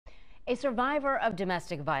A survivor of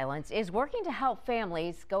domestic violence is working to help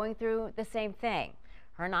families going through the same thing.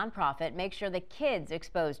 Her nonprofit makes sure the kids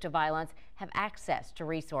exposed to violence have access to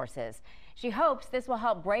resources. She hopes this will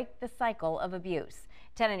help break the cycle of abuse.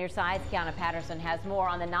 10 on your sides, Kiana Patterson has more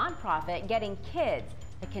on the nonprofit getting kids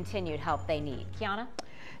the continued help they need. Kiana?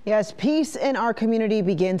 Yes, peace in our community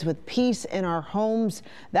begins with peace in our homes.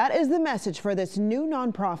 That is the message for this new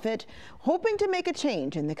nonprofit, hoping to make a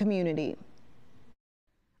change in the community.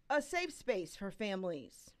 A safe space for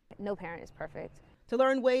families. No parent is perfect. To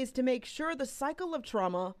learn ways to make sure the cycle of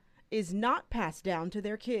trauma is not passed down to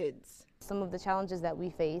their kids. Some of the challenges that we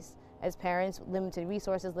face as parents, limited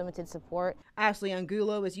resources, limited support. Ashley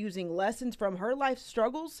Angulo is using lessons from her life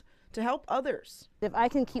struggles to help others. If I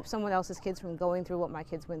can keep someone else's kids from going through what my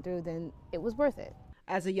kids went through, then it was worth it.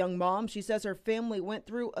 As a young mom, she says her family went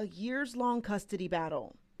through a years-long custody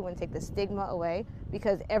battle. I want to take the stigma away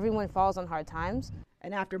because everyone falls on hard times.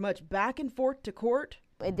 And after much back and forth to court,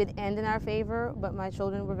 it did end in our favor, but my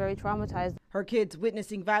children were very traumatized. Her kids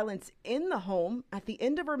witnessing violence in the home at the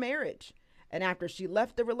end of her marriage. And after she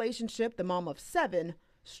left the relationship, the mom of 7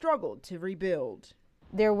 struggled to rebuild.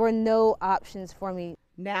 There were no options for me.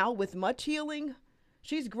 Now, with much healing,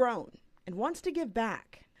 she's grown and wants to give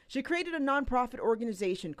back. She created a nonprofit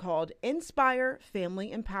organization called Inspire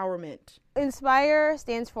Family Empowerment. Inspire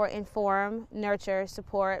stands for inform, nurture,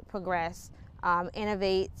 support, progress,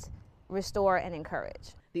 innovate, restore, and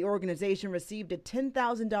encourage. The organization received a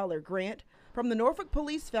 $10,000 grant from the Norfolk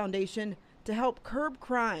Police Foundation to help curb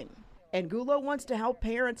crime. Angulo wants to help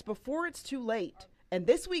parents before it's too late. And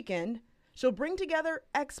this weekend, she'll bring together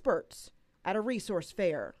experts at a resource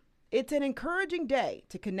fair. It's an encouraging day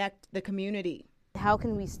to connect the community. How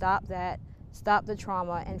can we stop that, stop the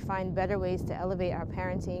trauma, and find better ways to elevate our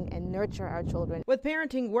parenting and nurture our children? With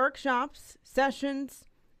parenting workshops, sessions,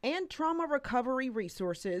 and trauma recovery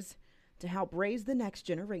resources to help raise the next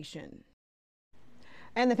generation.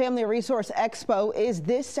 And the Family Resource Expo is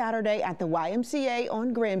this Saturday at the YMCA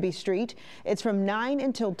on Granby Street. It's from 9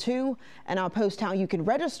 until 2, and I'll post how you can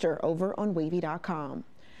register over on wavy.com.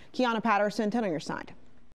 Kiana Patterson, 10 on your side.